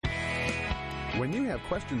When you have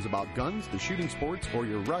questions about guns, the shooting sports, or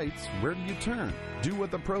your rights, where do you turn? Do what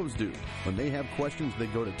the pros do. When they have questions, they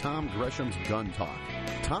go to Tom Gresham's Gun Talk.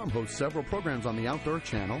 Tom hosts several programs on the Outdoor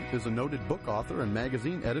Channel, is a noted book author and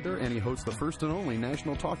magazine editor, and he hosts the first and only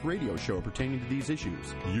national talk radio show pertaining to these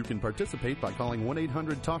issues. You can participate by calling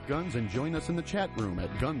 1-800-TALK-GUNS and join us in the chat room at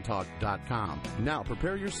guntalk.com. Now,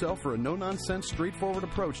 prepare yourself for a no-nonsense, straightforward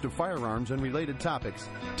approach to firearms and related topics.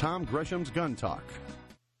 Tom Gresham's Gun Talk.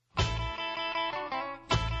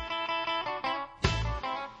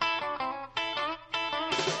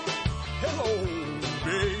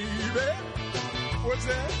 What's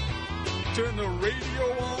that? Turn the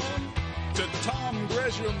radio on to Tom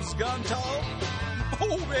Gresham's Gun Talk.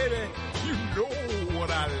 Oh, baby, you know what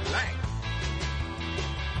I like.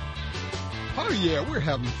 Oh, yeah, we're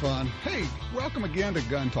having fun. Hey, welcome again to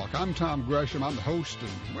Gun Talk. I'm Tom Gresham. I'm the host,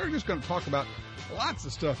 and we're just going to talk about lots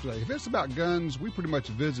of stuff today. If it's about guns, we pretty much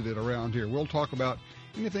visit it around here. We'll talk about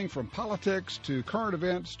anything from politics to current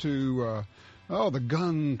events to the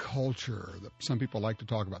gun culture that some people like to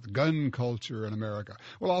talk about, the gun culture in America.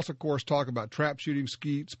 We'll also, of course, talk about trap shooting,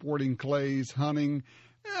 skeet, sporting clays, hunting,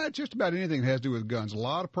 just about anything that has to do with guns. A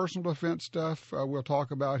lot of personal defense stuff we'll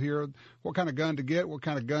talk about here. What kind of gun to get, what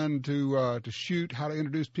kind of gun to shoot, how to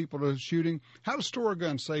introduce people to shooting, how to store a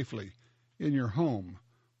gun safely in your home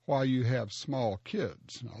while you have small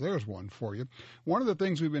kids. Now, there's one for you. One of the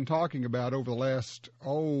things we've been talking about over the last,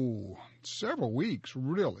 several weeks,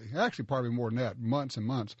 really, actually probably more than that, months and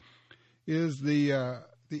months, is the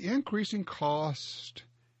increasing cost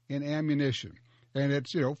in ammunition. And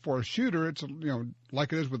it's, for a shooter, it's,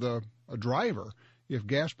 like it is with a driver. If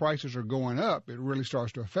gas prices are going up, it really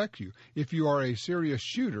starts to affect you. If you are a serious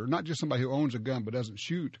shooter, not just somebody who owns a gun but doesn't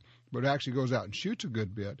shoot, but actually goes out and shoots a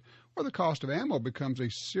good bit, well, the cost of ammo becomes a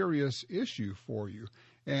serious issue for you.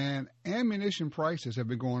 And ammunition prices have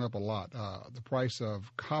been going up a lot. The price of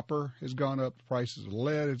copper has gone up. The prices of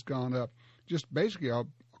lead has gone up. Just basically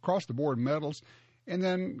across the board metals. And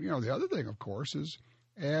then, the other thing, of course, is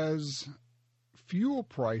as fuel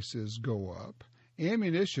prices go up,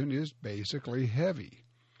 ammunition is basically heavy,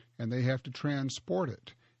 and they have to transport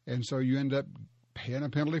it. And so you end up paying a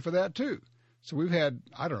penalty for that, too. So we've had,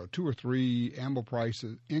 2 or 3 ammo price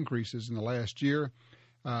increases in the last year.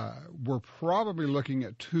 We're probably looking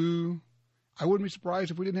at 2. I wouldn't be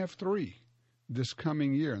surprised if we didn't have 3 this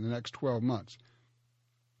coming year in the next 12 months.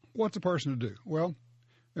 What's a person to do? Well,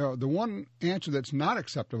 the one answer that's not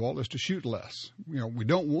acceptable is to shoot less. We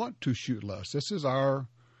don't want to shoot less. This is our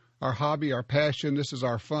hobby, our passion. This is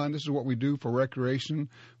our fun. This is what we do for recreation.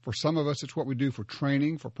 For some of us, it's what we do for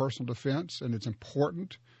training, for personal defense, and it's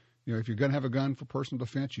important. If you're going to have a gun for personal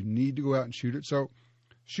defense, you need to go out and shoot it. So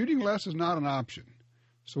shooting less is not an option.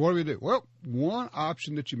 So what do we do? Well, one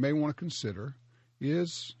option that you may want to consider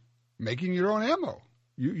is making your own ammo.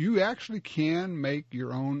 You actually can make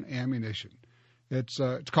your own ammunition. It's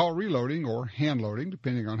called reloading or hand loading,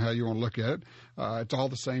 depending on how you want to look at it. It's all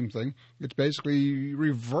the same thing. It's basically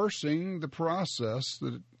reversing the process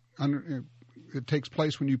that it takes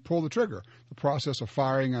place when you pull the trigger. The process of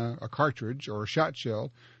firing a cartridge or a shot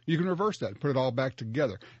shell, you can reverse that and put it all back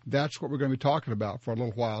together. That's what we're going to be talking about for a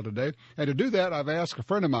little while today. And to do that, I've asked a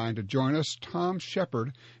friend of mine to join us. Tom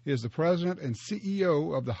Shepard is the president and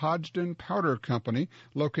CEO of the Hodgdon Powder Company,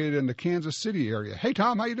 located in the Kansas City area. Hey,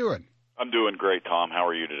 Tom, how you doing? I'm doing great, Tom. How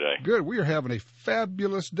are you today? Good. We are having a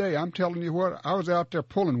fabulous day. I'm telling you what, I was out there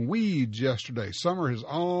pulling weeds yesterday. Summer is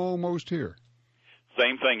almost here.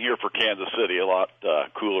 Same thing here for Kansas City, a lot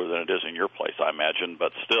cooler than it is in your place, I imagine.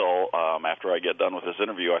 But still, after I get done with this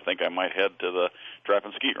interview, I think I might head to the trap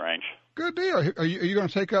and skeet range. Good deal. Are you going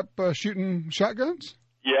to take up shooting shotguns?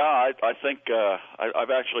 Yeah, I think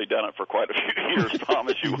I've actually done it for quite a few years, Tom,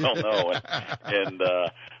 as you well know. And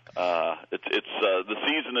it's the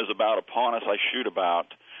season is about upon us. I shoot about,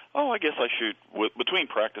 between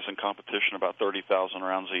practice and competition, about 30,000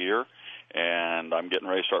 rounds a year. And I'm getting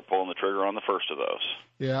ready to start pulling the trigger on the first of those.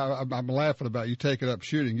 Yeah, I'm laughing about you taking up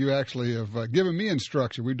shooting. You actually have given me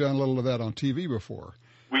instruction. We've done a little of that on TV before.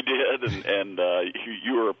 We did, and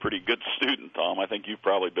you were a pretty good student, Tom. I think you've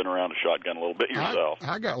probably been around a shotgun a little bit yourself.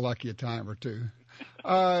 I got lucky a time or two.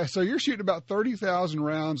 So you're shooting about 30,000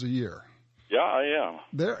 rounds a year. Yeah, I am.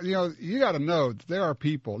 There, you got to know that there are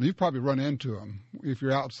people. You've probably run into them if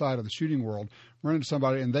you're outside of the shooting world. Run into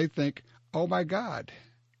somebody and they think, "Oh my God,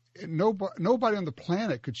 nobody on the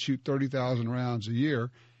planet could shoot 30,000 rounds a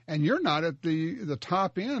year," and you're not at the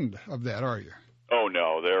top end of that, are you? Oh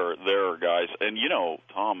no, there are guys, and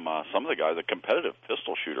Tom, some of the guys, the competitive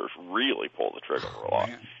pistol shooters, really pull the trigger a lot.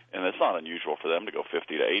 Man. and it's not unusual for them to go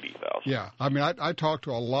 50 to 80,000. Yeah, I mean, I talk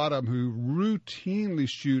to a lot of them who routinely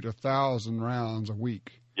shoot 1,000 rounds a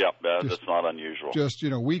week. Yep, that's not unusual. Just,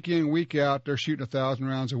 week in, week out, they're shooting 1,000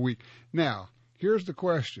 rounds a week. Now, here's the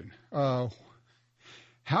question.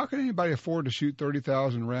 How can anybody afford to shoot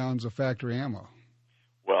 30,000 rounds of factory ammo?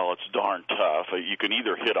 Well, it's darn tough. You can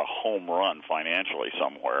either hit a home run financially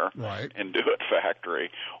somewhere and do it factory,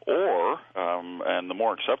 or, and the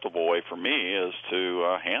more acceptable way for me is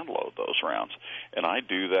to hand load those rounds. And I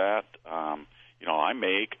do that. I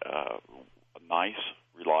make a nice,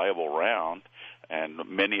 reliable round, and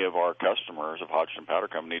many of our customers of Hodgdon Powder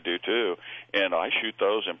Company do too, and I shoot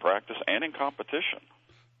those in practice and in competition.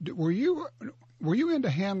 Were you into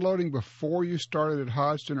hand loading before you started at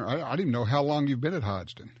Hodgdon, or I didn't even know how long you've been at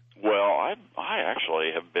Hodgdon? Well, I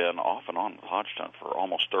actually have been off and on with Hodgdon for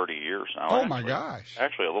almost 30 years now. Oh, my gosh.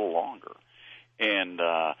 Actually, a little longer. And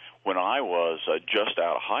when I was just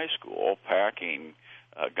out of high school packing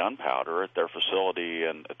gunpowder at their facility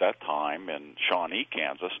at that time in Shawnee,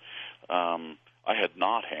 Kansas, I had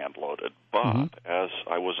not hand-loaded, but as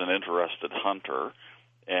I was an interested hunter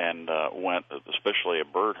and went, especially a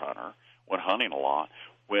bird hunter, went hunting a lot,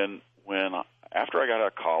 when after I got out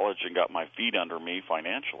of college and got my feet under me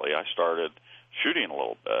financially, I started shooting a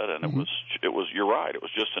little bit, and it was you're right, it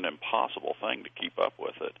was just an impossible thing to keep up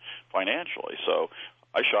with it financially. So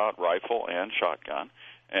I shot rifle and shotgun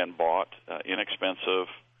and bought inexpensive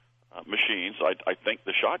machines. I think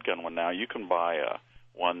the shotgun one now, you can buy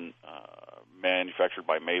one manufactured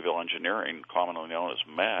by Mayville Engineering, commonly known as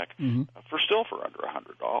MEC, for under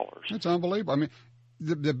 $100. It's unbelievable. I mean,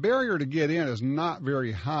 the barrier to get in is not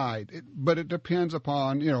very high, but it depends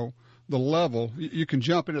upon, the level. You can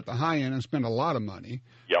jump in at the high end and spend a lot of money.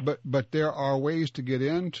 Yep. But there are ways to get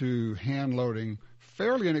into hand loading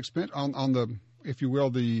fairly inexpensive on the, if you will,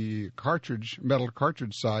 the metal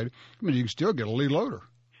cartridge side. I mean, you can still get a Lee loader.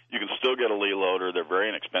 You can still get a Lee loader. They're very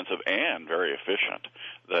inexpensive and very efficient.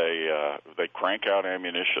 They crank out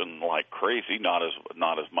ammunition like crazy. Not as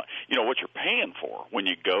much. What you're paying for when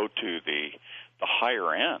you go to the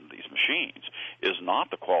higher end, these machines, is not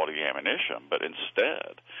the quality ammunition, but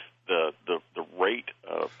instead the rate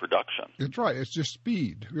of production. That's right. It's just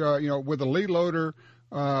speed. With a Lee loader,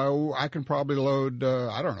 I can probably load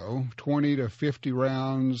 20 to 50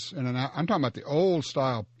 rounds in an hour. I'm talking about the old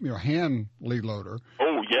style, hand Lee loader.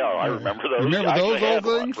 Oh yeah, I remember those. Remember those old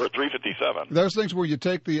things? For a 357. Those things where you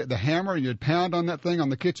take the hammer and you'd pound on that thing on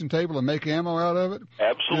the kitchen table and make ammo out of it.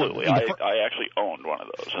 Absolutely, I actually owned one of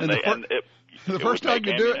those, the first time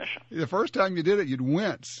you did it, you'd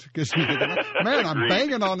wince because you think, man, I'm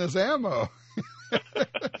banging on this ammo.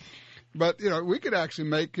 But, we could actually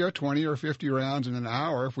make 20 or 50 rounds in an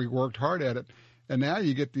hour if we worked hard at it. And now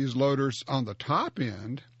you get these loaders on the top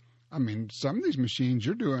end. I mean, some of these machines,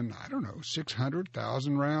 you're doing,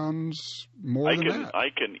 600,000 rounds more than that.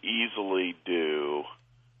 I can easily do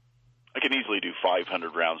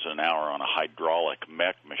 500 rounds an hour on a hydraulic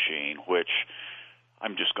mech machine, which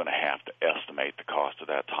I'm just going to have to estimate the cost of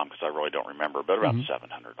that, Tom, because I really don't remember, but about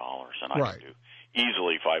 $700. And I could do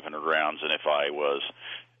easily 500 rounds, and if I was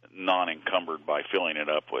non-encumbered by filling it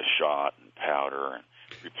up with shot and powder and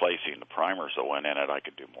replacing the primers that went in it, I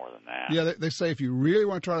could do more than that. Yeah, they say if you really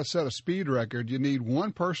want to try to set a speed record, you need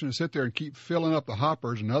one person to sit there and keep filling up the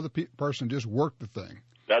hoppers, and another person just work the thing.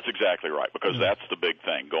 That's exactly right, because that's the big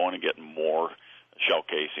thing, going and getting more shell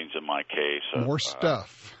casings in my case. More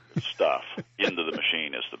stuff into the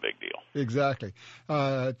machine is the big deal. Exactly.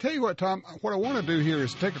 Tell you what, Tom, what I want to do here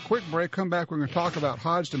is take a quick break, come back, we're going to talk about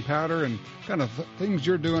Hodgdon Powder and kind of things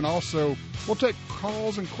you're doing. Also, we'll take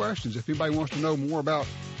calls and questions. If anybody wants to know more about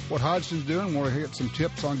what Hodgdon's doing, want to get some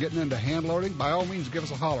tips on getting into hand loading, by all means, give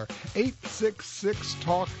us a holler.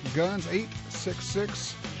 866-TALK-GUNS,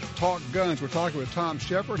 866-TALK-GUNS. We're talking with Tom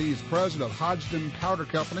Shepard. He's president of Hodgdon Powder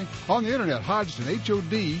Company. On the internet, Hodgdon,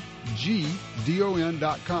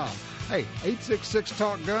 HODGDON.com. Hey,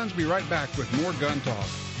 866-TALK-GUNS. Be right back with more Gun Talk.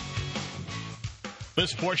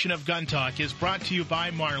 This portion of Gun Talk is brought to you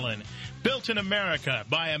by Marlin. Built in America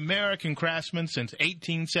by American craftsmen since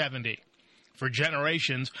 1870. For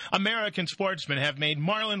generations, American sportsmen have made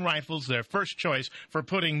Marlin rifles their first choice for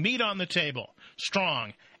putting meat on the table.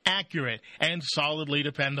 Strong, accurate, and solidly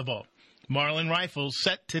dependable. Marlin rifles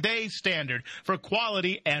set today's standard for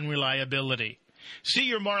quality and reliability. See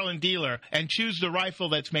your Marlin dealer and choose the rifle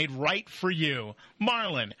that's made right for you.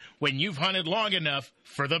 Marlin, when you've hunted long enough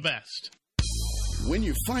for the best. When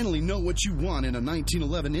you finally know what you want in a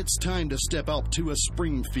 1911, it's time to step out to a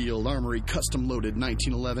Springfield Armory custom-loaded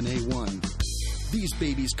 1911 A1. These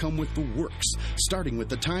babies come with the works. Starting with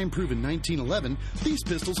the time-proven 1911, these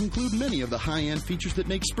pistols include many of the high-end features that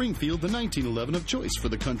make Springfield the 1911 of choice for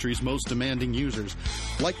the country's most demanding users,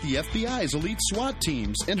 like the FBI's elite SWAT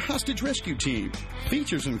teams and hostage rescue team.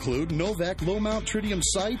 Features include Novak low-mount tritium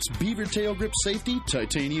sights, beaver tail grip safety,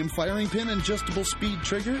 titanium firing pin and adjustable speed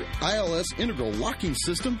trigger, ILS integral locking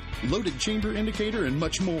system, loaded chamber indicator, and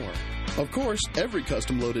much more. Of course, every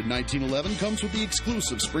custom-loaded 1911 comes with the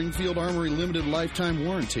exclusive Springfield Armory limited lifetime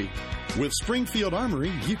warranty. With Springfield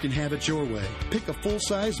Armory, you can have it your way. Pick a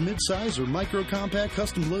full-size, mid-size, or micro-compact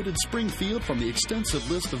custom-loaded Springfield from the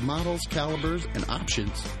extensive list of models, calibers, and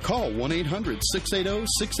options. Call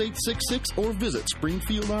 1-800-680-6866 or visit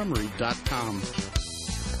SpringfieldArmory.com.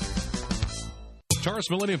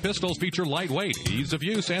 Taurus Millennium pistols feature lightweight, ease of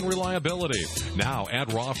use, and reliability. Now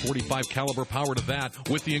add raw 45 caliber power to that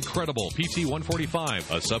with the incredible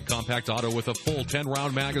PT-145, a subcompact auto with a full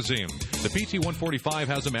 10-round magazine. The PT-145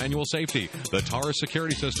 has a manual safety, the Taurus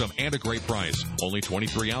security system, and a great price. Only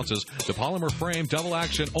 23 ounces. The polymer frame double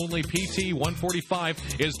action only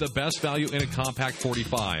PT-145 is the best value in a compact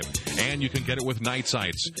 45. And you can get it with night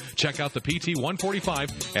sights. Check out the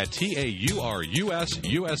PT-145 at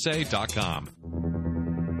TAURUSUSA.com.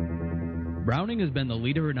 Browning has been the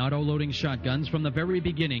leader in auto-loading shotguns from the very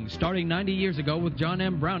beginning, starting 90 years ago with John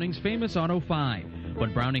M. Browning's famous Auto 5.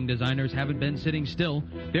 But Browning designers haven't been sitting still.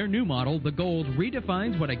 Their new model, the Gold,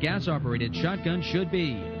 redefines what a gas-operated shotgun should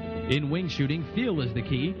be. In wing shooting, feel is the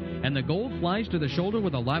key, and the Gold flies to the shoulder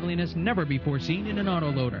with a liveliness never before seen in an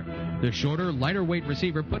autoloader. The shorter, lighter-weight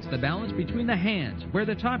receiver puts the balance between the hands, where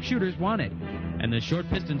the top shooters want it, and the short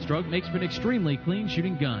piston stroke makes for an extremely clean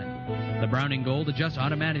shooting gun. The Browning Gold adjusts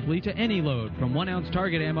automatically to any load, from 1-ounce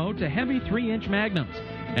target ammo to heavy 3-inch magnums.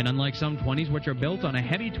 And unlike some 20s which are built on a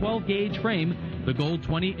heavy 12-gauge frame, the Gold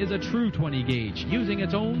 20 is a true 20-gauge, using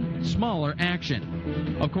its own smaller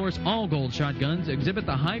action. Of course, all Gold shotguns exhibit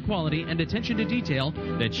the high quality and attention to detail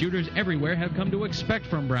that shooters everywhere have come to expect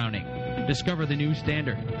from Browning. Discover the new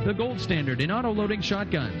standard, the Gold Standard in auto-loading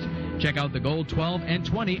shotguns. Check out the Gold 12 and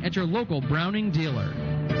 20 at your local Browning dealer.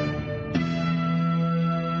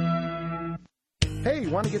 Hey,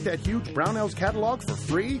 want to get that huge Brownells catalog for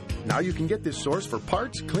free? Now you can get this source for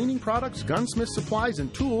parts, cleaning products, gunsmith supplies,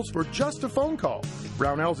 and tools for just a phone call.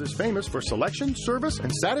 Brownells is famous for selection, service,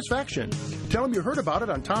 and satisfaction. Tell them you heard about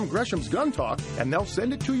it on Tom Gresham's Gun Talk, and they'll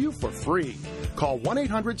send it to you for free. Call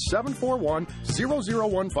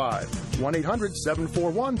 1-800-741-0015.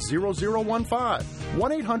 1-800-741-0015.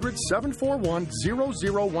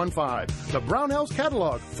 1-800-741-0015. The Brownells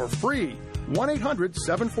catalog for free.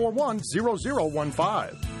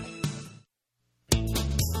 1-800-741-0015.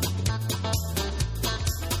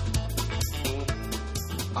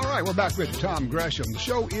 All right, we're back with Tom Gresham. The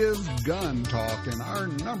show is Gun Talk, and our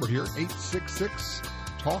number here,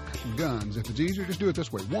 866-TALK-GUNS. If it's easier, just do it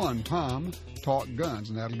this way. 1-TOM-TALK-GUNS,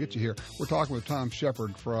 and that'll get you here. We're talking with Tom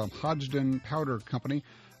Shepard from Hodgdon Powder Company.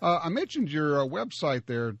 I mentioned your website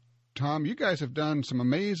there, Tom. You guys have done some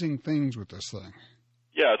amazing things with this thing.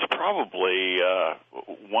 Yeah, it's probably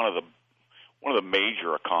one of the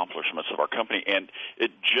major accomplishments of our company, and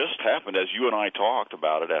it just happened as you and I talked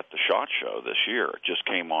about it at the SHOT Show this year. It just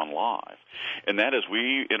came on live, and that is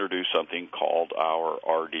we introduced something called our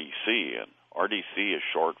RDC, and RDC is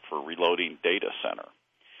short for Reloading Data Center.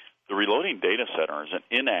 The Reloading Data Center is an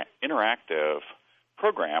interactive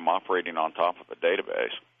program operating on top of a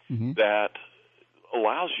database that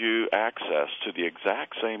allows you access to the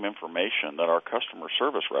exact same information that our customer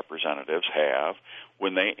service representatives have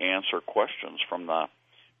when they answer questions from the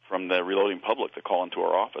reloading public that call into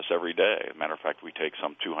our office every day. As a matter of fact, we take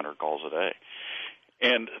some 200 calls a day.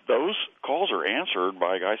 And those calls are answered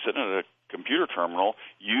by a guy sitting at a computer terminal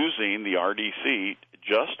using the RDC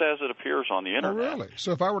just as it appears on the Internet. Oh, really?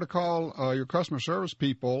 So if I were to call your customer service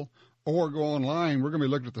people or go online, we're going to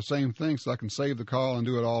be looking at the same thing, so I can save the call and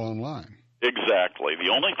do it all online. Exactly. The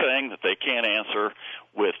only thing that they can't answer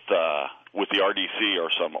with the RDC are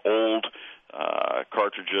some old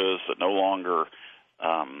cartridges that no longer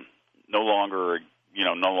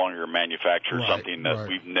manufacture something that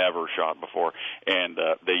we've never shot before, and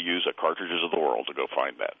they use the cartridges of the world to go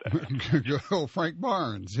find that. Good old Frank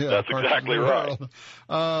Barnes. Yeah, that's exactly right.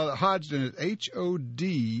 Hodgdon is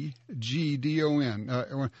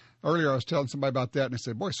HODGDON. Earlier I was telling somebody about that, and they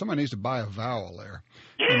said, boy, somebody needs to buy a vowel there.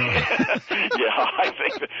 Yeah, I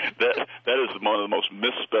think that is one of the most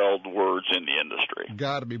misspelled words in the industry.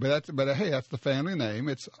 Got to be, but hey, that's the family name.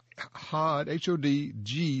 It's HOD,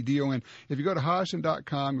 HODGDON. If you go to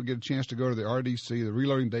Hodgdon.com, you'll get a chance to go to the RDC, the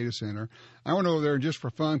Reloading Data Center. I went over there just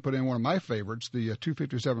for fun, put in one of my favorites, the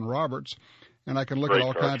 257 Roberts, and I can look Great at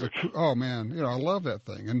all kinds of. Oh man, I love that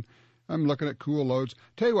thing, and I'm looking at cool loads.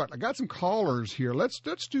 Tell you what, I got some callers here. Let's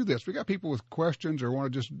do this. We got people with questions or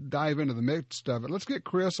want to just dive into the midst of it. Let's get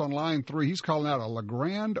Chris on line 3. He's calling out of La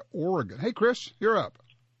Grande, Oregon. Hey, Chris, you're up.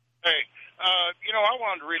 Hey, I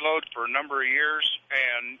wanted to reload for a number of years,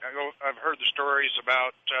 and I've heard the stories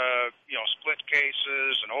about split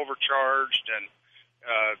cases and overcharged, and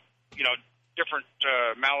different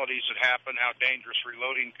maladies that happen, how dangerous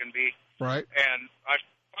reloading can be. Right. And I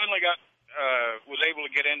finally was able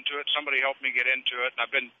to get into it. Somebody helped me get into it, and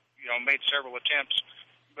I've been, made several attempts.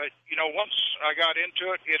 But, once I got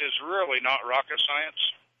into it, it is really not rocket science.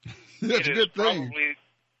 That's a good thing. Probably,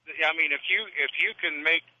 if you can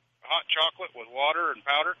make hot chocolate with water and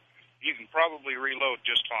powder, you can probably reload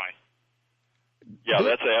just fine. Yeah,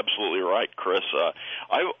 that's absolutely right, Chris.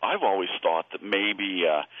 I've always thought that maybe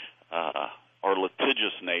our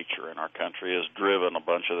litigious nature in our country has driven a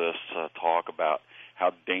bunch of this talk about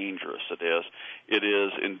how dangerous it is. It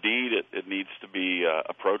is indeed. It needs to be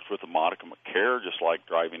approached with a modicum of care, just like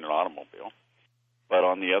driving an automobile. But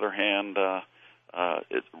on the other hand,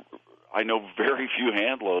 I know very few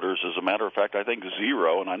hand loaders. As a matter of fact, I think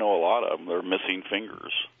zero, and I know a lot of them, they're missing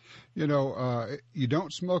fingers. You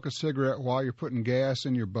don't smoke a cigarette while you're putting gas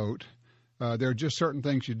in your boat. There are just certain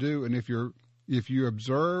things you do, and if you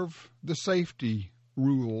observe the safety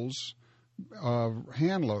rules of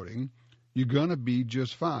hand loading, you're going to be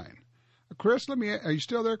just fine. Chris, are you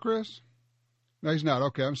still there, Chris? No, he's not.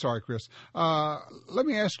 Okay, I'm sorry, Chris. Let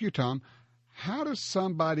me ask you, Tom, how does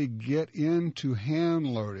somebody get into hand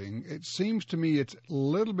loading? It seems to me it's a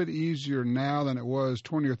little bit easier now than it was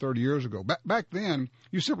 20 or 30 years ago. Back then,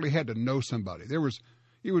 you simply had to know somebody.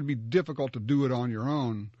 It would be difficult to do it on your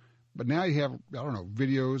own. But now you have,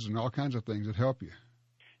 videos and all kinds of things that help you.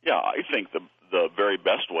 Yeah, I think the very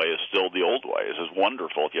best way is still the old way. It's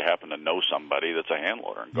wonderful if you happen to know somebody that's a hand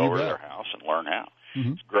loader and go over to their house and learn how.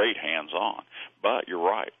 Mm-hmm. It's great hands-on. But you're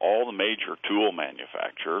right. All the major tool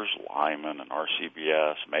manufacturers, Lyman and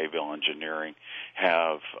RCBS, Mayville Engineering,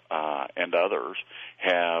 and others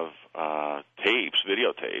have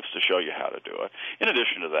videotapes to show you how to do it. In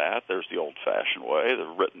addition to that, there's the old-fashioned way, the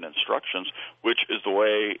written instructions, which is the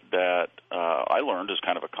way that I learned is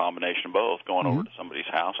kind of a combination of both, going over to somebody's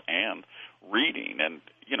house and reading. And,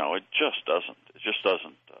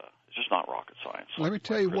 it's just not rocket science. Let me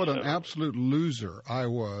tell you what an absolute loser I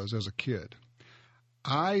was as a kid.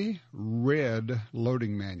 I read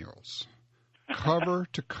loading manuals, cover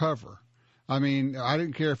to cover. I mean, I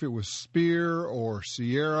didn't care if it was Spear or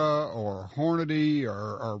Sierra or Hornady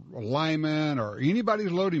or Lyman or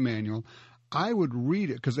anybody's loading manual. I would read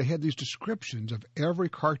it because they had these descriptions of every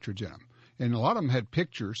cartridge in them. And a lot of them had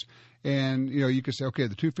pictures. And, you could say, okay,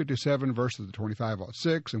 the 257 versus the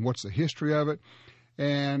 25-06, and what's the history of it.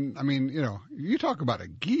 And, you talk about a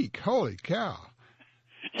geek. Holy cow.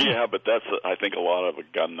 Yeah, but I think a lot of the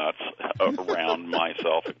gun nuts around,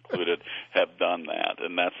 myself included, have done that.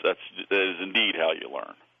 And that is indeed how you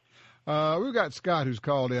learn. We've got Scott who's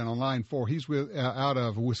called in on line 4. He's out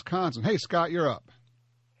of Wisconsin. Hey, Scott, you're up.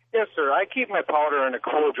 Yes, sir. I keep my powder in a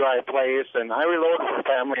cool, dry place, and I reload for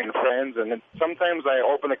family and friends, and sometimes I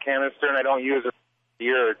open a canister and I don't use it for a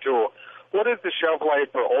year or two. What is the shelf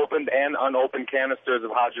life for opened and unopened canisters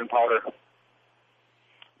of Hodgdon powder?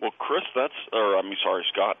 Well, Chris,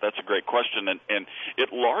 Scott, that's a great question, and it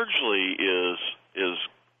largely is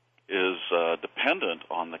dependent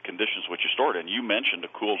on the conditions which you store it in. You mentioned a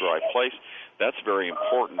cool, dry place. That's very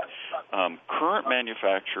important. Current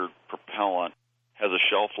manufactured propellant has a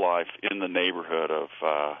shelf life in the neighborhood of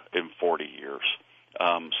 40 years.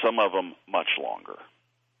 Some of them much longer.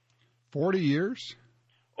 40 years?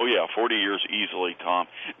 Oh yeah, 40 years easily, Tom.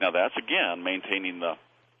 Now that's again maintaining the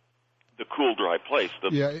cool, dry place.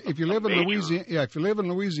 If you live in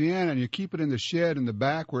Louisiana and you keep it in the shed in the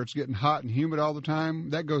back where it's getting hot and humid all the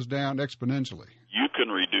time, that goes down exponentially. You can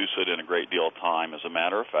reduce it in a great deal of time. As a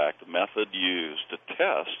matter of fact, the method used to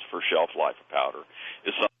test for shelf life of powder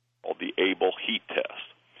is something called the Able heat test.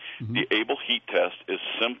 Mm-hmm. The Able heat test is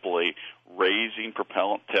simply raising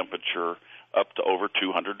propellant temperature up to over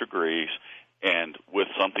 200 degrees and with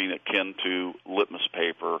something akin to litmus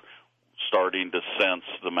paper starting to sense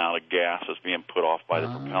the amount of gas that's being put off by the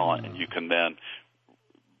propellant, and you can then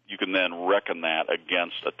reckon that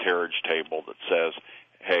against a teraage table that says,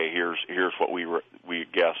 hey, here's what we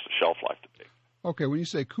guess the shelf life to be. Okay, when you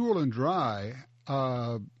say cool and dry,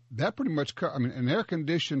 that pretty much, an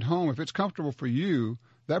air-conditioned home, if it's comfortable for you,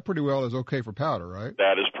 that pretty well is okay for powder, right?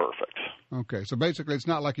 That is perfect. Okay, so basically it's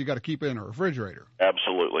not like you got to keep it in a refrigerator.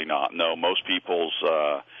 Absolutely not. No, most people's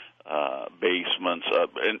basements,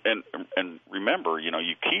 and remember, you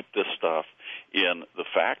keep this stuff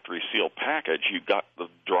factory sealed package, you got the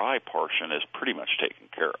dry portion is pretty much taken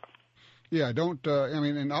care of. Yeah, don't,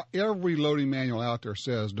 and every loading manual out there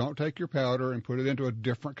says don't take your powder and put it into a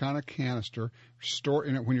different kind of canister. Store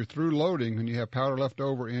in it when you're through loading, when you have powder left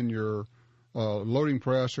over in your loading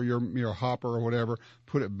press or your hopper or whatever,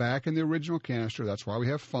 put it back in the original canister. That's why we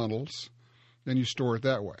have funnels. Then you store it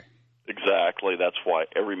that way. Exactly. That's why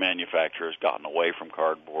every manufacturer has gotten away from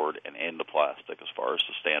cardboard and into plastic as far as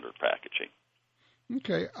the standard packaging.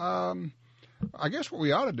 Okay. I guess what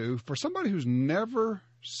we ought to do, for somebody who's never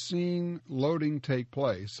seen loading take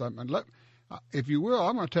place, if you will,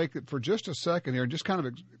 I'm going to take it for just a second here and just kind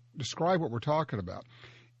of describe what we're talking about.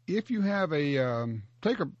 If you have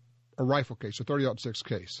take a rifle case, a 30-06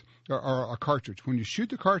 case, or a cartridge. When you shoot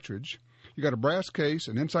the cartridge, you got a brass case,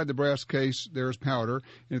 and inside the brass case there's powder,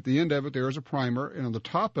 and at the end of it there's a primer, and on the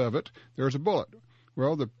top of it there's a bullet.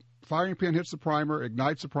 Well, the firing pin hits the primer,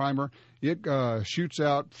 ignites the primer, it shoots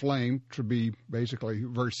out flame, to be basically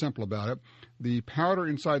very simple about it. The powder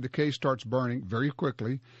inside the case starts burning very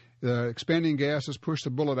quickly. The expanding gases push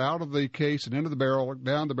the bullet out of the case and into the barrel,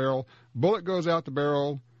 down the barrel. Bullet goes out the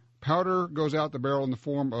barrel. Powder goes out the barrel in the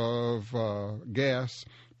form of gas.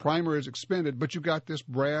 Primer is expended, but you've got this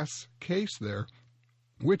brass case there,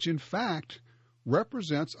 which in fact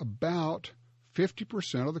represents about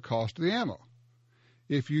 50% of the cost of the ammo.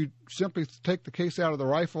 If you simply take the case out of the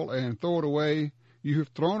rifle and throw it away, you have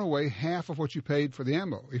thrown away half of what you paid for the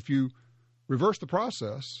ammo. If you reverse the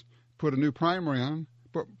process, put a new primer in,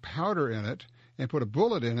 put powder in it, and put a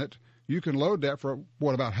bullet in it, you can load that for,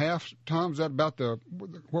 about half? Tom, is that about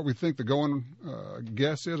what we think the going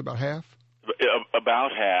guess is, about half?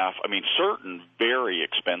 About half. I mean, certain very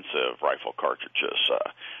expensive rifle cartridges,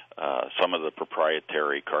 some of the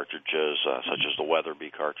proprietary cartridges, such as the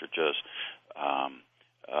Weatherby cartridges,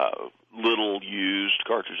 little used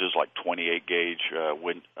cartridges like 28 gauge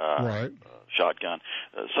right. Shotgun.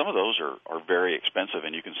 Some of those are very expensive,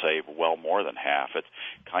 and you can save well more than half. It's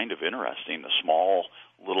kind of interesting. The small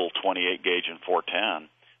little 28 gauge and 410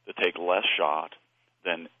 that take less shot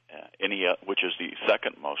than any, which is the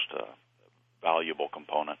second most valuable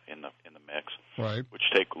component in the mix, right,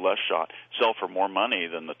 which take less shot, sell for more money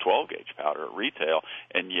than the 12 gauge powder at retail,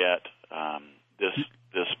 and yet this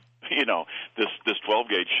 12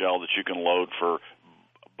 gauge shell that you can load for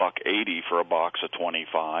 $1.80 for a box of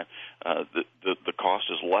 25, the cost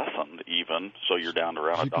is lessened even, so you're down to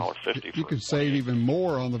around $1.50. You can save even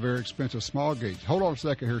more on the very expensive small gauge. Hold on a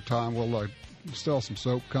second here, Tom. We'll sell some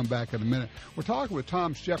soap, come back in a minute. We're talking with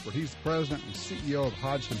Tom Shepard. He's the president and CEO of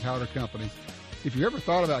Hodgson Powder Company. If you ever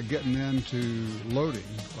thought about getting into loading,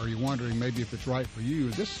 or you're wondering maybe if it's right for you,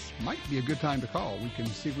 this might be a good time to call. We can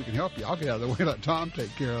see if we can help you. I'll get out of the way and let Tom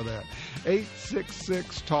take care of that.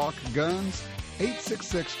 866-TALK-GUNS.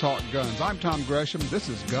 866-TALK-GUNS. I'm Tom Gresham. This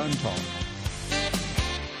is Gun Talk.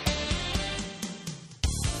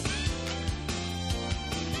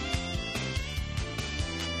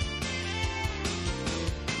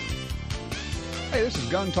 Hey, this is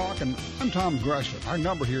Gun Talk, and I'm Tom Gresham. Our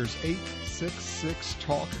number here is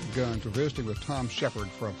 866-TALK-GUNS. We're visiting with Tom Shepard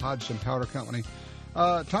from Hodgson Powder Company.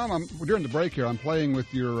 Tom, during the break here, I'm playing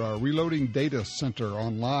with your Reloading Data Center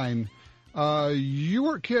online. You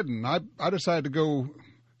weren't kidding. I decided to go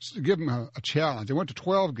give him a challenge. I went to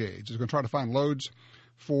 12 gauge. I was going to try to find loads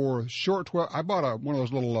for short 12. I bought one of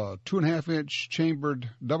those little 2.5-inch chambered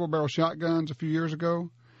double-barrel shotguns a few years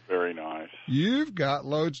ago. Very nice. You've got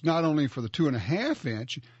loads not only for the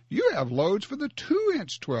 2.5-inch, you have loads for the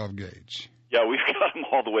 2-inch 12 gauge. Yeah, we've got them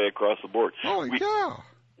all the way across the board. Holy cow.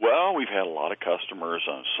 Well, we've had a lot of customers,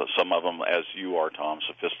 some of them, as you are, Tom,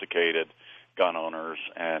 sophisticated gun owners,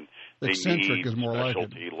 and they eccentric need is more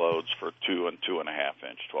specialty like it. loads for 2 and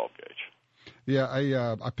 2.5-inch 12 gauge.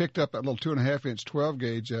 Yeah, I picked up that little 2.5-inch 12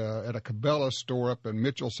 gauge at a Cabela store up in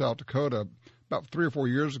Mitchell, South Dakota, about 3 or 4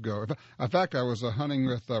 years ago. In fact, I was hunting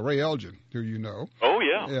with Ray Elgin, who you know. Oh,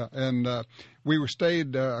 yeah. Yeah, and we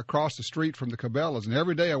stayed across the street from the Cabela's, and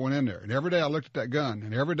every day I went in there, and every day I looked at that gun,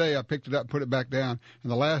 and every day I picked it up and put it back down,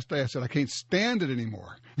 and the last day I said, I can't stand it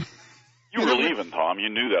anymore. You were leaving, Tom. You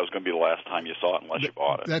knew that was going to be the last time you saw it unless you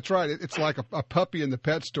bought it. That's right. It's like a puppy in the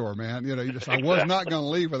pet store, man. You know, I was not going to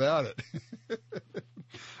leave without it.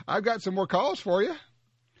 I've got some more calls for you.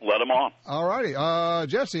 Let them on. All righty.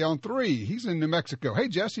 Jesse on 3. He's in New Mexico. Hey,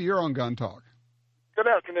 Jesse, you're on Gun Talk. Good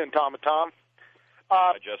afternoon, Tom and Tom.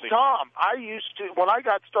 Hi, Jesse. Tom, when I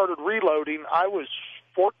got started reloading, I was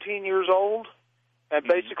 14 years old and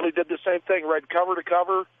basically did the same thing, read cover to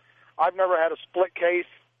cover. I've never had a split case.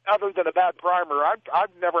 Other than a bad primer, I've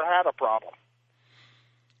never had a problem.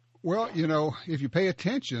 Well, if you pay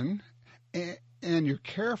attention and you're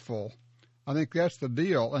careful, I think that's the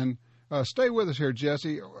deal. And stay with us here,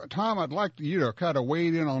 Jesse. Tom, I'd like you to kind of weigh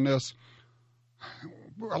in on this.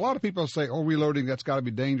 A lot of people say, oh, reloading, that's got to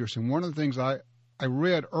be dangerous. And one of the things I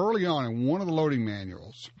read early on in one of the loading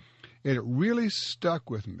manuals, and it really stuck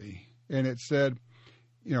with me, and it said,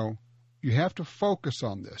 you know, you have to focus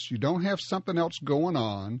on this. You don't have something else going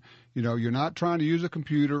on. You know, you're not trying to use a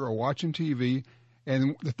computer or watching TV.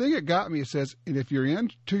 And the thing that got me, it says, and if you're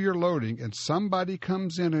into your loading and somebody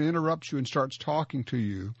comes in and interrupts you and starts talking to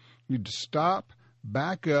you, you need to stop,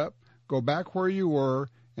 back up, go back where you were,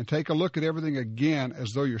 and take a look at everything again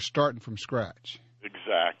as though you're starting from scratch.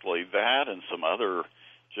 Exactly. That and some other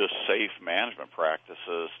just safe management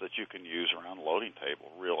practices that you can use around the loading table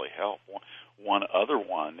really help. One other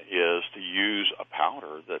one is to use a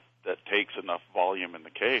powder that takes enough volume in the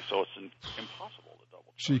case so it's impossible to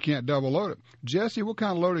double. So you can't double load it. Jesse, what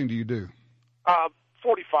kind of loading do you do?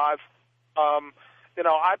 45. You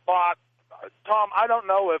know, I bought, Tom, I don't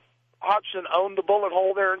know if Hodgson owned the bullet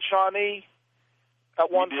hole there in Shawnee at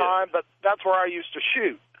one time, but that's where I used to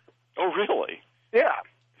shoot. Oh, really? Yeah.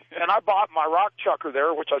 And I bought my rock chucker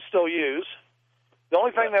there, which I still use. The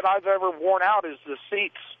only thing that I've ever worn out is the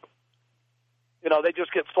seats. You know, they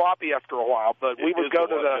just get sloppy after a while. But we would go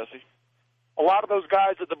to a lot of those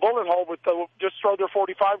guys at the bullet hole would just throw their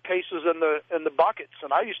 45 cases in the buckets,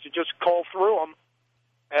 and I used to just cull through them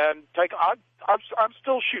and take. I'm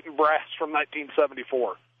still shooting brass from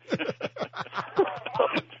 1974.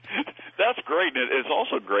 That's great. And it's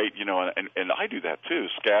also great, you know, and I do that too.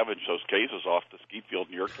 Scavenge those cases off the skeet field,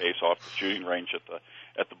 in your case, off the shooting range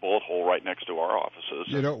at the bullet hole right next to our offices.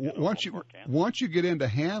 You know, once you get into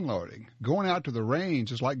hand loading, going out to the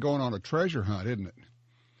range is like going on a treasure hunt, isn't it?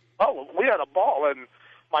 Oh, we had a ball, and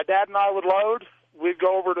my dad and I would load. We'd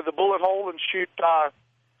go over to the bullet hole and shoot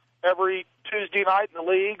every Tuesday night in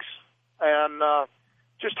the leagues, and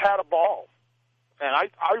just had a ball. And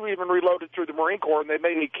I even reloaded through the Marine Corps, and they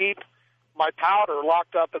made me keep my powder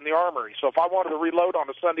locked up in the armory. So if I wanted to reload on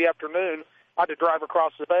a Sunday afternoon, I had to drive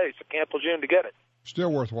across the base at Camp Lejeune to get it.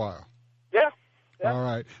 Still worthwhile. Yeah. All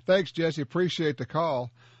right. Thanks, Jesse. Appreciate the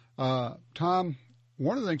call. Tom,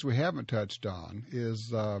 one of the things we haven't touched on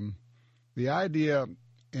is the idea,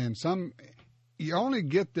 and you only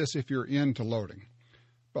get this if you're into loading,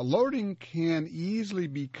 but loading can easily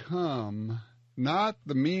become not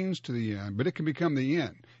the means to the end, but it can become the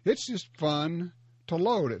end. It's just fun to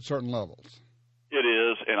load at certain levels. It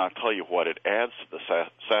is, and I'll tell you what, it adds to the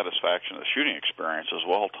satisfaction of the shooting experience as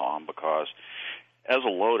well, Tom, because as a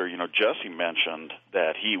loader, you know, Jesse mentioned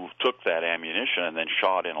that he took that ammunition and then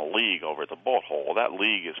shot in a league over at the bullet hole. That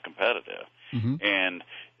league is competitive, and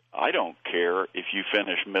I don't care if you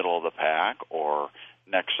finish middle of the pack or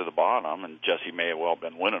next to the bottom, and Jesse may have well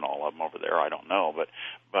been winning all of them over there. I don't know, but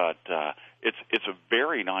it's a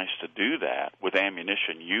very nice to do that with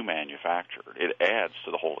ammunition you manufactured. It adds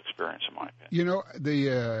to the whole experience, in my opinion. You know,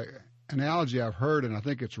 the analogy I've heard, and I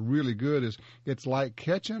think it's really good, is it's like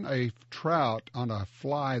catching a trout on a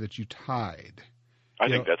fly that you tied. I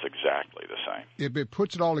think that's exactly the same. If it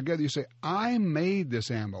puts it all together, you say, I made this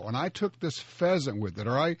ammo, and I took this pheasant with it,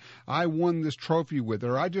 or I won this trophy with it,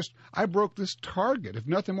 or I broke this target, if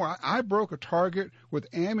nothing more. I broke a target with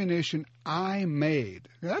ammunition I made.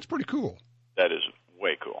 Now, that's pretty cool. That is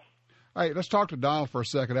way cool. All right, let's talk to Donald for a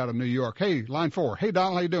second out of New York. Hey, line 4. Hey,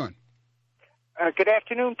 Donald, how you doing? Good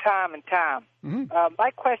afternoon, Tom and Tom. My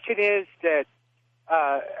question is that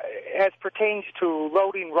as pertains to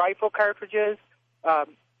loading rifle cartridges,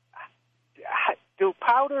 do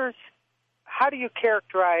powders, how do you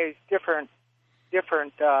characterize different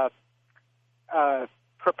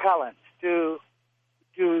propellants? Does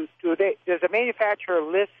the manufacturer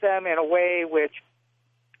list them in a way which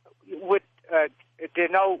would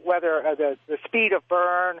denote whether the speed of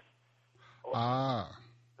burn?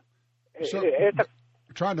 So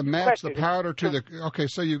trying to match the powder to the, okay,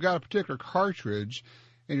 so you've got a particular cartridge,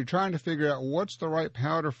 and you're trying to figure out what's the right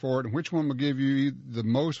powder for it and which one will give you the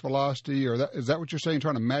most velocity, or is that what you're saying,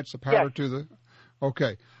 trying to match the powder to the,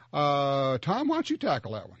 okay. Tom, why don't you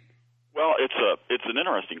tackle that one? Well, it's an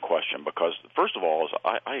interesting question because, first of all,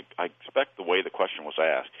 I expect the way the question was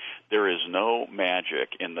asked, there is no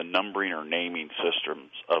magic in the numbering or naming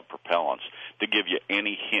systems of propellants to give you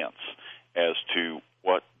any hints as to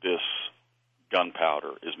what this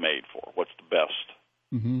gunpowder is made for, what's the best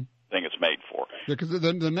thing it's made for. Yeah, because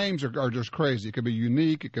the names are just crazy. It can be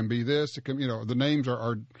unique. It can be this. It can, the names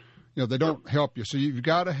are they don't help you. So you've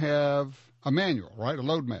got to have a manual, right? A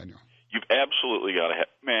load manual. You've absolutely got to have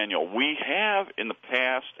a manual. We have in the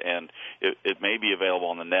past, and it may be available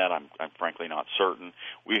on the net. I'm frankly not certain.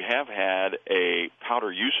 We have had a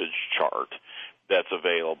powder usage chart that's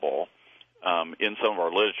available in some of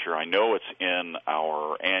our literature. I know it's in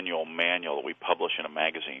our annual manual that we publish in a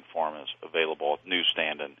magazine form. Is available at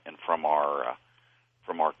newsstand and from our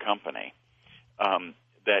company.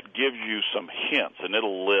 That gives you some hints, and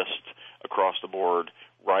it'll list across the board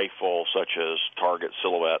rifle such as target,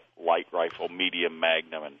 silhouette, light rifle, medium,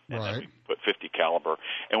 magnum, and then we put 50 caliber,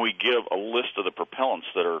 and we give a list of the propellants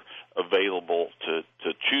that are available to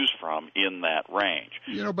choose from in that range.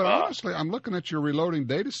 But honestly, I'm looking at your Reloading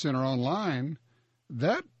Data Center online.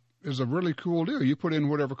 That is a really cool deal. You put in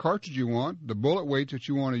whatever cartridge you want, the bullet weight that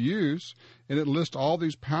you want to use, and it lists all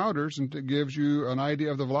these powders, and it gives you an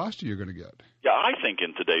idea of the velocity you're going to get. Yeah, I think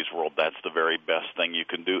in today's world that's the very best thing you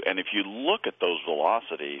can do. And if you look at those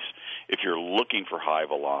velocities, if you're looking for high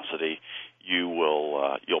velocity,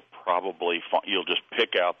 you'll just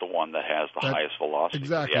pick out the one that has the highest velocity for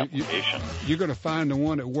the application. You're going to find the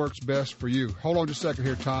one that works best for you. Hold on just a second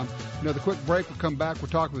here, Tom. Another quick break. We'll come back. We're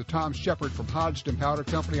talking with Tom Shepard from Hodgdon Powder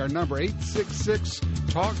Company. Our number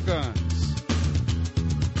 866-TALK-GUNS.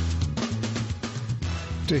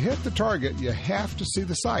 To hit the target, you have to see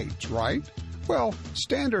the sights, right? Well,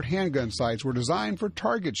 standard handgun sights were designed for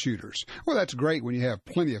target shooters. Well, that's great when you have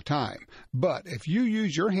plenty of time. But if you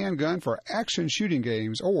use your handgun for action shooting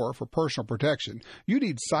games or for personal protection, you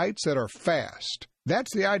need sights that are fast.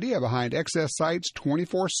 That's the idea behind XS Sight's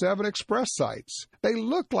 24/7 Express sights. They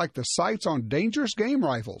look like the sights on dangerous game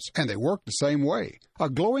rifles, and they work the same way. A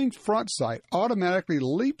glowing front sight automatically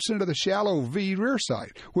leaps into the shallow V rear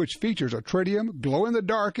sight, which features a tritium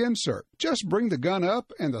glow-in-the-dark insert. Just bring the gun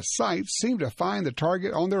up, and the sights seem to find the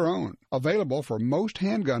target on their own. Available for most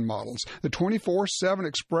handgun models, the 24/7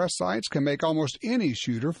 Express sights can make almost any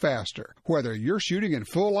shooter faster. Whether you're shooting in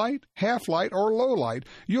full light, half light, or low light,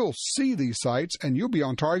 you'll see these sights and you'll be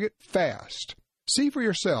on target fast. See for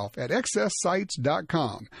yourself at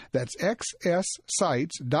xssights.com. That's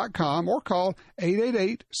xssights.com, or call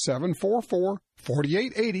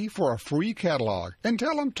 888-744-4880 for a free catalog. And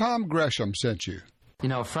tell them Tom Gresham sent you. You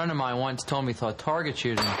know, a friend of mine once told me he thought target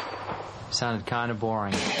shooting sounded kind of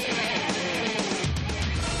boring.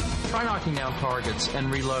 Try knocking down targets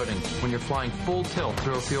and reloading when you're flying full tilt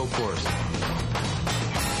through a field course.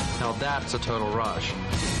 Now that's a total rush.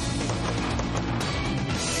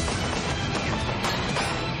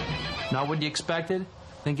 Not what you expected?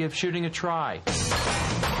 Then give shooting a try.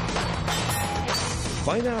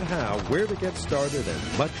 Find out how, where to get started,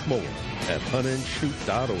 and much more at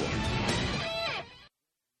huntandshoot.org.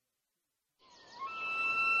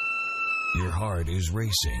 Your heart is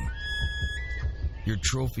racing. Your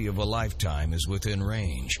trophy of a lifetime is within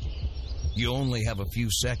range. You only have a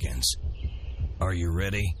few seconds. Are you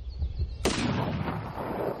ready?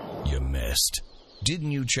 You missed.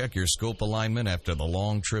 Didn't you check your scope alignment after the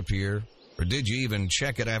long trip here? Or did you even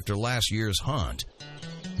check it after last year's hunt?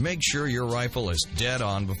 Make sure your rifle is dead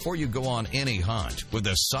on before you go on any hunt with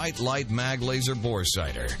the Sight-Lite Mag Laser Bore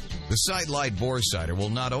Sighter. The Sight-Lite Bore Sighter will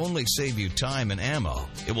not only save you time and ammo,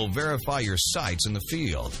 it will verify your sights in the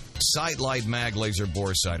field. Sight-Lite Mag Laser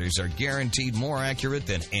Bore Sighters are guaranteed more accurate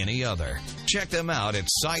than any other. Check them out at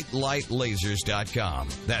SightLiteLasers.com.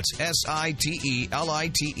 That's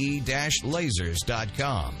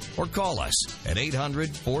SITELITE-lasers.com. Or call us at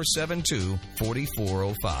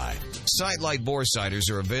 800-472-4405. Sight-Lite Bore Sighters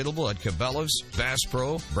are available at Cabela's, Bass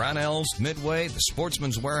Pro, Brownells, Midway, the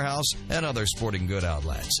Sportsman's Warehouse, and other sporting good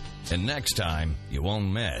outlets. And next time, you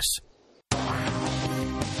won't miss.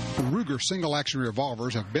 Ruger single-action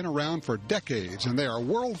revolvers have been around for decades, and they are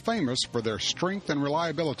world famous for their strength and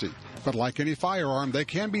reliability. But like any firearm, they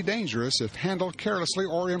can be dangerous if handled carelessly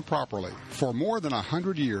or improperly. For more than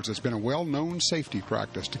 100 years, it's been a well-known safety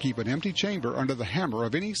practice to keep an empty chamber under the hammer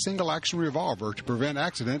of any single-action revolver to prevent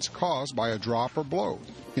accidents caused by a drop or blow.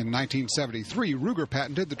 In 1973, Ruger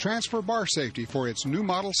patented the transfer bar safety for its new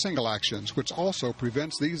model single actions, which also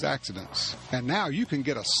prevents these accidents. And now you can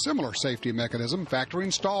get a similar safety mechanism factory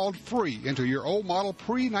installed free into your old model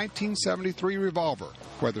pre-1973 revolver,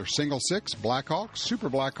 whether single six, Blackhawk, Super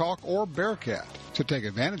Blackhawk, or Bearcat. To take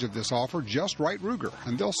advantage of this offer, just write Ruger,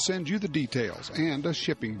 and they'll send you the details and a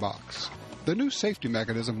shipping box. The new safety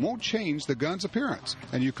mechanism won't change the gun's appearance,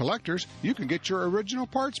 and you collectors, you can get your original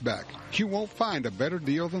parts back. You won't find a better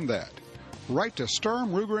deal than that. Write to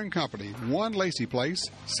Sturm, Ruger & Company, 1 Lacey Place,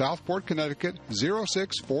 Southport, Connecticut,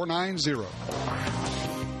 06490.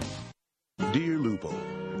 Dear Lupo,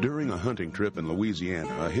 during a hunting trip in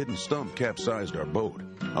Louisiana, a hidden stump capsized our boat.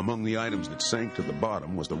 Among the items that sank to the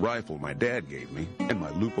bottom was the rifle my dad gave me and my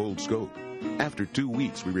Leupold scope. After 2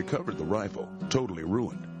 weeks, we recovered the rifle, totally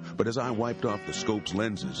ruined. But as I wiped off the scope's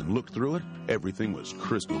lenses and looked through it, everything was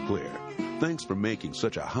crystal clear. Thanks for making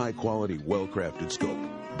such a high-quality, well-crafted scope.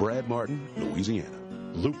 Brad Martin, Louisiana.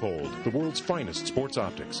 Leupold, the world's finest sports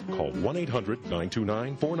optics. Call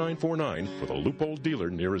 1-800-929-4949 for the Leupold dealer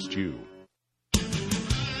nearest you.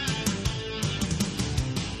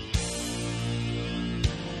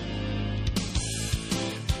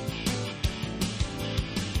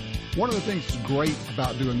 One of the things that's great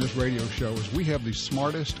about doing this radio show is we have the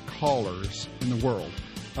smartest callers in the world.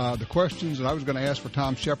 The questions that I was going to ask for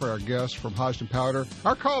Tom Shepard, our guest from Hodgson Powder,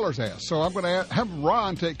 our callers asked. So I'm going to have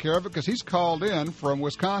Ron take care of it because he's called in from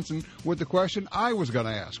Wisconsin with the question I was going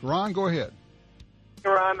to ask. Ron, go ahead.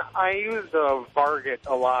 Ron, I use a Varget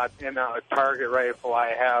a lot in a target rifle.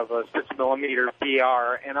 I have a 6mm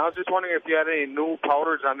BR, and I was just wondering if you had any new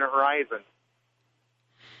powders on the horizon.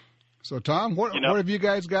 So, Tom, what have you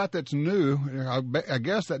guys got that's new? I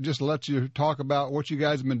guess that just lets you talk about what you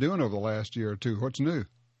guys have been doing over the last year or two. What's new?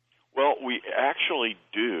 Well, we actually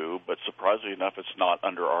do, but surprisingly enough, it's not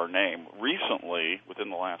under our name. Recently, within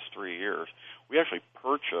the last 3 years, we actually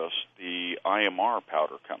purchased the IMR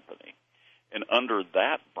Powder Company. And under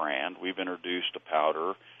that brand, we've introduced a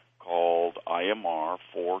powder called IMR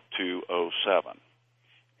 4207.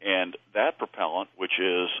 And that propellant, which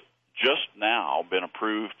is just now been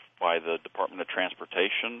approved by the Department of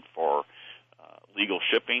Transportation for legal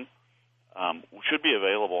shipping, should be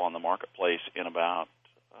available on the marketplace in about,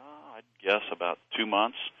 I'd guess, about 2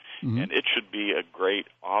 months. Mm-hmm. And it should be a great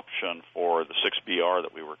option for the 6BR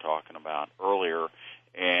that we were talking about earlier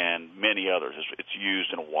and many others. It's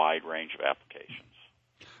used in a wide range of applications.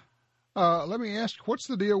 Let me ask, what's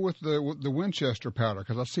the deal with the Winchester powder?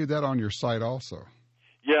 Because I see that on your site also.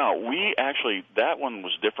 Yeah, that one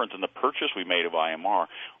was different than the purchase we made of IMR.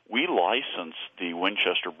 We licensed the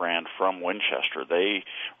Winchester brand from Winchester. They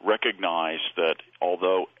recognized that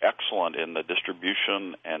although excellent in the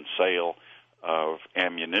distribution and sale of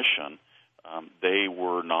ammunition, they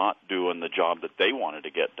were not doing the job that they wanted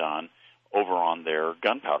to get done over on their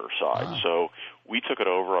gunpowder side. Ah. So we took it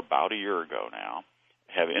over about a year ago now,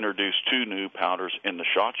 have introduced 2 new powders in the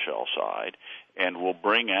shot shell side, and we'll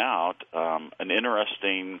bring out an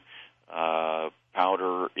interesting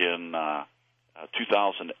powder in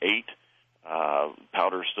 2008,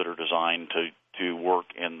 powders that are designed to work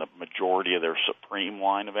in the majority of their Supreme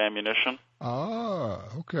line of ammunition. Ah,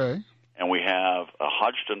 okay. And we have a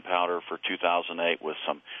Hodgson powder for 2008 with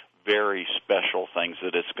some very special things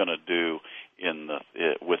that it's going to do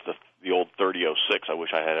with the old 3006. I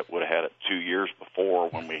wish I would have had it 2 years before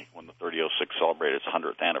when the 3006 celebrated its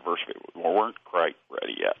 100th anniversary. We weren't quite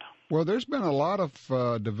ready yet. Well, there's been a lot of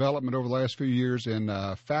development over the last few years in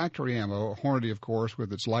factory ammo. Hornady, of course,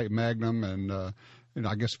 with its light Magnum, and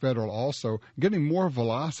I guess Federal also, getting more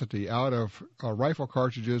velocity out of rifle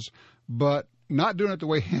cartridges, but not doing it the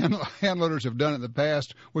way hand loaders have done it in the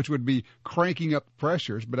past, which would be cranking up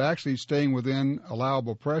pressures, but actually staying within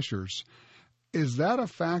allowable pressures. Is that a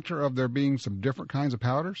factor of there being some different kinds of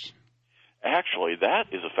powders? Actually, that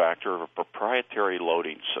is a factor of a proprietary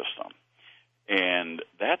loading system. And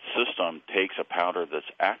that system takes a powder that's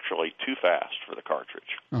actually too fast for the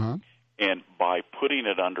cartridge. Uh-huh. And by putting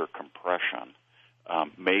it under compression,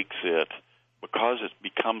 makes it, because it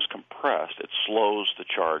becomes compressed, it slows the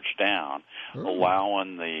charge down,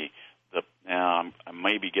 allowing I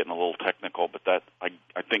may be getting a little technical, but that I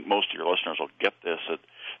think most of your listeners will get this,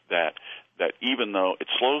 that even though it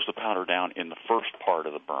slows the powder down in the first part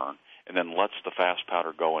of the burn and then lets the fast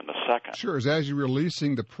powder go in the second. Sure, as you're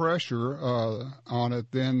releasing the pressure on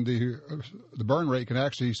it, then the burn rate can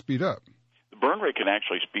actually speed up. The burn rate can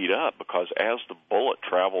actually speed up because as the bullet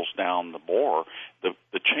travels down the bore, the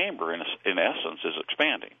chamber, in essence, is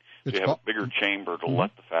expanding. So you have a bigger chamber to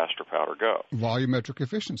let the faster powder go. Volumetric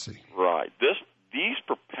efficiency. Right. These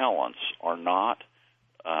propellants are not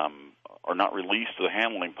released to the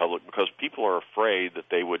handling public because people are afraid that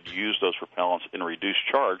they would use those propellants in reduced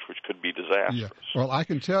charge, which could be disastrous. Yeah. Well, I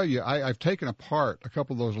can tell you, I've taken apart a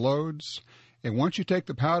couple of those loads, and once you take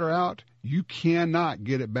the powder out, you cannot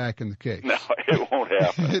get it back in the case. No, it won't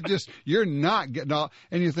happen. You're not getting all,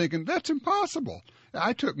 and you're thinking, that's impossible.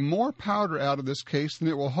 I took more powder out of this case than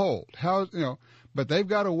it will hold. But they've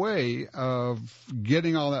got a way of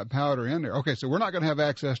getting all that powder in there. Okay, so we're not going to have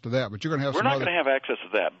access to that, but you're going to have We're not going to have access to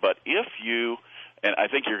that, but if you, and I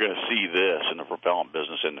think you're going to see this in the propellant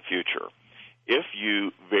business in the future, if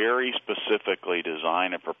you very specifically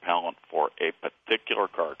design a propellant for a particular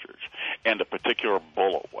cartridge and a particular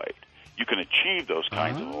bullet weight, you can achieve those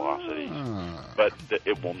kinds of velocities, but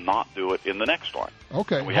it will not do it in the next one.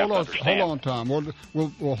 Okay, hold on, Tom.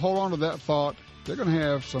 We'll hold on to that thought. They're going to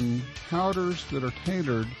have some powders that are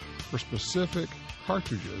tailored for specific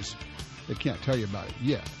cartridges. They can't tell you about it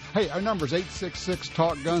yet. Hey, our number is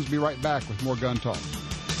 866-TALK-GUNS. Be right back with more Gun Talk.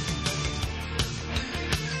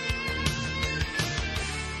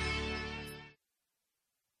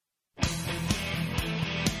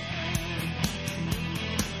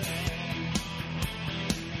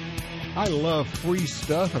 I love free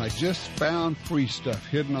stuff, and I just found free stuff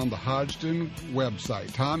hidden on the Hodgdon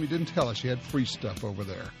website. Tom, you didn't tell us you had free stuff over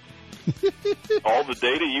there. All the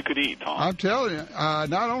data you could eat, Tom. I'm telling you,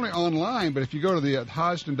 not only online, but if you go to the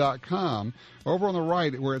Hodgdon.com, over on the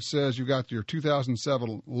right where it says you got your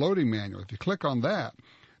 2007 loading manual, if you click on that,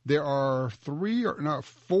 there are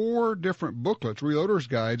 4 different booklets, reloader's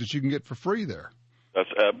guides, that you can get for free there. That's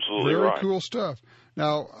absolutely right. Very cool stuff.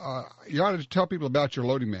 Now, you ought to tell people about your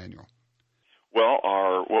loading manual. Well,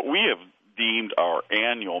 what we have deemed our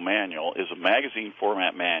annual manual is a magazine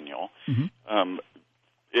format manual. Mm-hmm.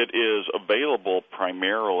 It is available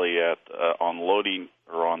primarily on loading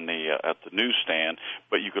or on at the newsstand,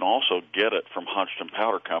 but you can also get it from Hodgdon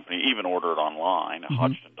Powder Company, even order it online at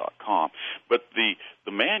Hodgdon.com. But the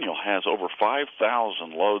manual has over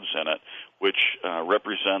 5,000 loads in it, which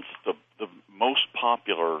represents the most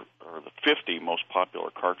popular, or the 50 most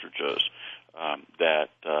popular cartridges that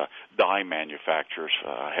die manufacturers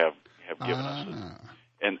have given us.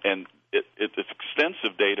 And it's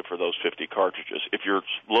extensive data for those 50 cartridges. If you're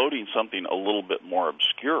loading something a little bit more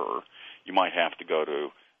obscure, you might have to go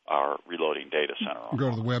to our Reloading Data Center. Go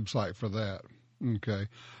to the website for that. Okay.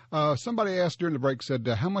 Somebody asked during the break, said,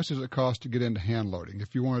 how much does it cost to get into hand loading?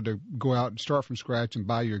 If you wanted to go out and start from scratch and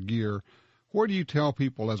buy your gear, what do you tell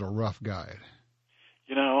people as a rough guide?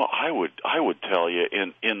 You know, I would tell you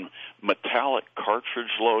in metallic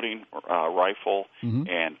cartridge loading, rifle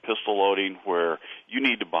and pistol loading, where you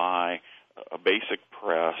need to buy a basic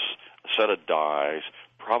press, a set of dies,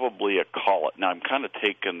 probably a collet. Now, I'm kind of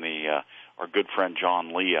taking our good friend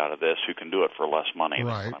John Lee out of this, who can do it for less money.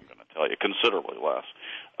 Right. That's what I'm going to tell you, considerably less.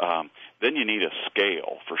 Then you need a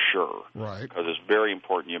scale for sure, right? Because it's very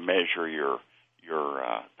important you measure your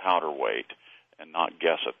powder weight and not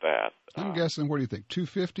guess at that. I'm guessing, what do you think,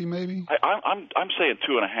 250 maybe? I'm saying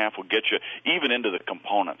 2.5 will get you even into the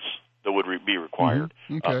components that would be required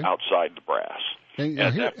outside the brass. And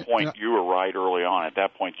at that point, you were right early on. At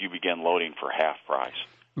that point, you begin loading for half price.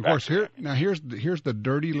 Of course, here's the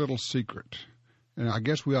dirty little secret, and I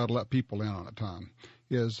guess we ought to let people in on it, Tom,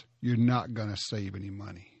 is you're not going to save any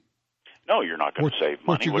money. No, you're not going to save money.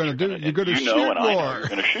 What you're going to do, you're going to shoot more. I know you're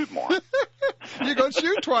going to shoot more. You're going to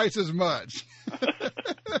shoot twice as much.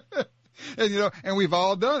 And we've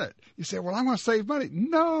all done it. You say, well, I'm going to save money.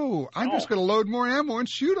 No, I'm just going to load more ammo and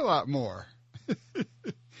shoot a lot more.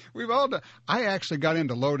 We've all done. I actually got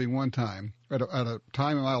into loading one time at a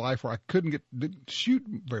time in my life where I didn't shoot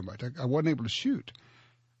very much. I wasn't able to shoot.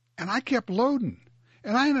 And I kept loading.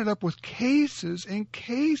 And I ended up with cases and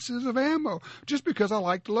cases of ammo just because I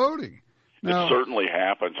liked loading. Now, it certainly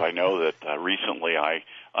happens. I know that recently I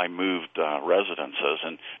moved residences,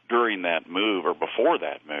 and during that move, or before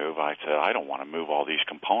that move, I said, I don't want to move all these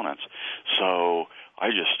components. So I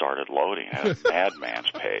just started loading at a madman's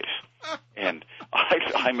pace. And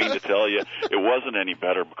I mean to tell you, it wasn't any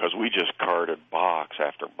better because we just carted box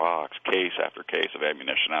after box, case after case of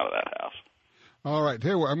ammunition out of that house. All right,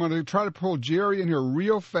 here I'm going to try to pull Jerry in here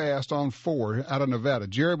real fast on 4 out of Nevada.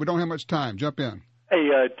 Jerry, we don't have much time. Jump in. Hey,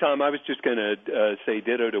 Tom, I was just going to say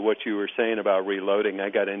ditto to what you were saying about reloading. I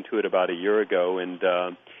got into it about a year ago, and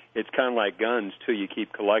it's kind of like guns, too. You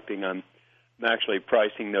keep collecting. I'm actually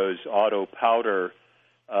pricing those auto powder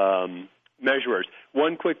measurers.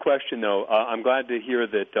 One quick question, though. I'm glad to hear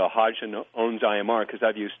that Hodgdon owns IMR, because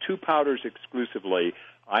I've used 2 powders exclusively,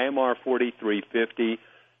 IMR 4350,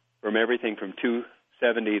 from everything from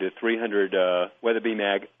 270 to 300 Weatherby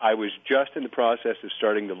mag. I was just in the process of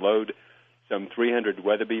starting to load some 300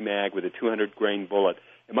 Weatherby mag with a 200-grain bullet.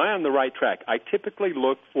 Am I on the right track? I typically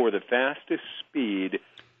look for the fastest speed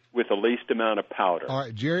with the least amount of powder. All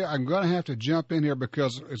right, Jerry, I'm going to have to jump in here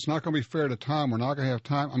because it's not going to be fair to Tom. We're not going to have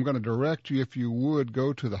time. I'm going to direct you, if you would,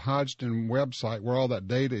 go to the Hodgdon website where all that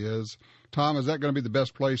data is. Tom, is that going to be the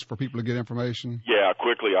best place for people to get information? Yeah,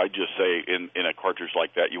 quickly, I'd just say in a cartridge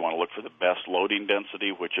like that, you want to look for the best loading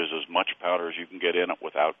density, which is as much powder as you can get in it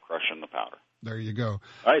without crushing the powder. There you go.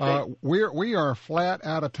 All right, we are flat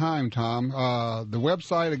out of time, Tom. The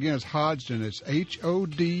website, again, is Hodgdon. It's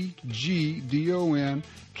Hodgdon.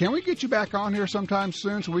 Can we get you back on here sometime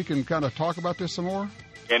soon so we can kind of talk about this some more?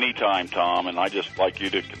 Anytime, Tom, and I'd just like you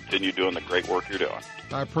to continue doing the great work you're doing.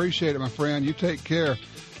 I appreciate it, my friend. You take care.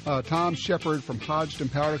 Tom Shepard from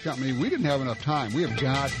Hodgdon Powder Company. We didn't have enough time. We have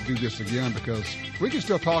got to do this again because we can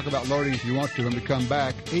still talk about loading if you want to. When we come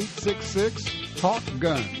back,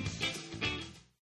 866-TALK-GUNS.